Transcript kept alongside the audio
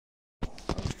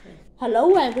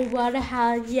Hello everyone,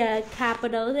 how your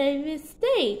capital name is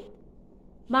state?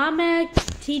 Mama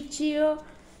teach you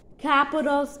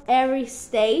capitals every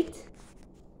state.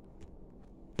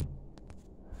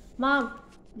 Mom,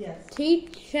 yes.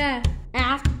 Teach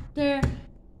after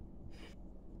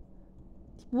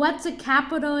what's a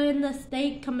capital in the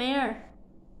state? Come here.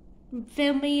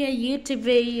 Film me a YouTube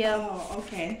video. Oh,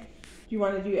 okay. You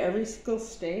want to do every single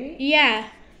state? Yeah.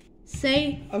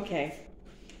 Say. Okay.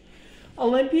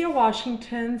 Olympia,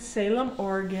 Washington, Salem,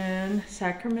 Oregon,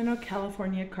 Sacramento,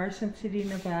 California, Carson City,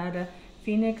 Nevada,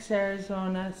 Phoenix,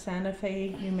 Arizona, Santa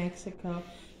Fe, New Mexico,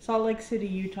 Salt Lake City,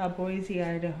 Utah, Boise,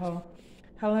 Idaho,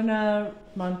 Helena,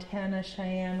 Montana,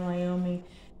 Cheyenne, Wyoming,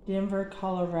 Denver,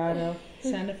 Colorado,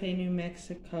 Santa Fe, New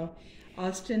Mexico,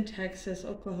 Austin, Texas,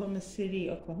 Oklahoma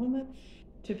City, Oklahoma,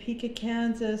 Topeka,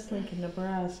 Kansas, Lincoln,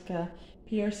 Nebraska,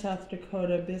 Pierre, South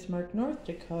Dakota, Bismarck, North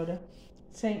Dakota,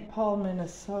 St. Paul,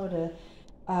 Minnesota,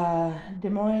 Des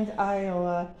Moines,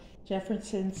 Iowa,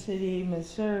 Jefferson City,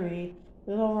 Missouri,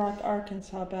 Little Rock,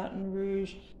 Arkansas, Baton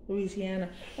Rouge, Louisiana.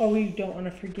 Oh, we don't want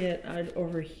to forget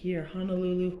over here,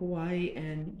 Honolulu, Hawaii,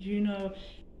 and Juneau,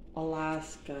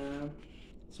 Alaska.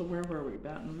 So where were we?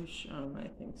 Baton Rouge? I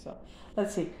think so.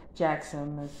 Let's see.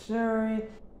 Jackson, Missouri,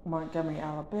 Montgomery,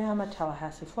 Alabama,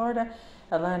 Tallahassee, Florida,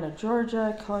 Atlanta,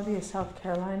 Georgia, Columbia, South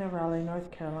Carolina, Raleigh,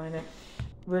 North Carolina,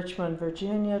 Richmond,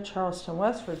 Virginia, Charleston,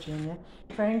 West Virginia,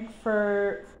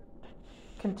 Frankfort,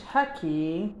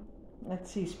 Kentucky,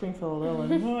 let's see, Springfield,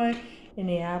 Illinois,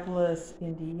 Indianapolis,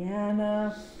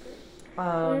 Indiana,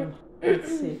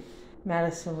 let's see,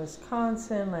 Madison,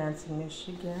 Wisconsin, Lansing,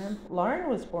 Michigan. Lauren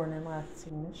was born in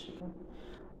Lansing, Michigan.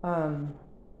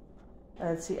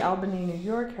 Let's see, Albany, New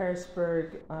York,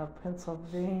 Harrisburg,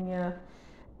 Pennsylvania,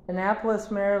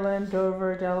 Annapolis, Maryland,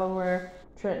 Dover, Delaware,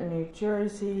 Trenton, New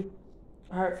Jersey,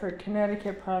 Hartford,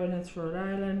 Connecticut, Providence, Rhode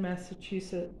Island,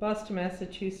 Massachusetts, Boston,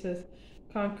 Massachusetts,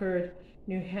 Concord,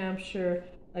 New Hampshire,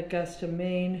 Augusta,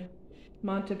 Maine,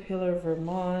 Montpelier,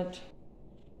 Vermont.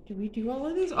 Did we do all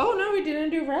of these? Oh no, we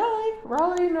didn't do Raleigh.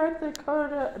 Raleigh,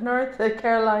 North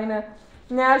Carolina,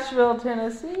 Nashville,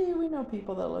 Tennessee. We know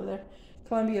people that live there.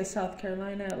 Columbia, South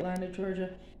Carolina, Atlanta, Georgia,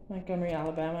 Montgomery,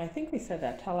 Alabama. I think we said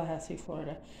that. Tallahassee,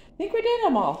 Florida. I think we did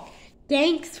them all.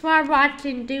 Thanks for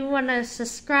watching. Do you want to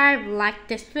subscribe, like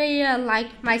this video,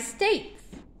 like my states?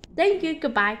 Thank you.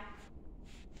 Goodbye.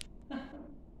 That's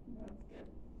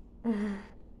good.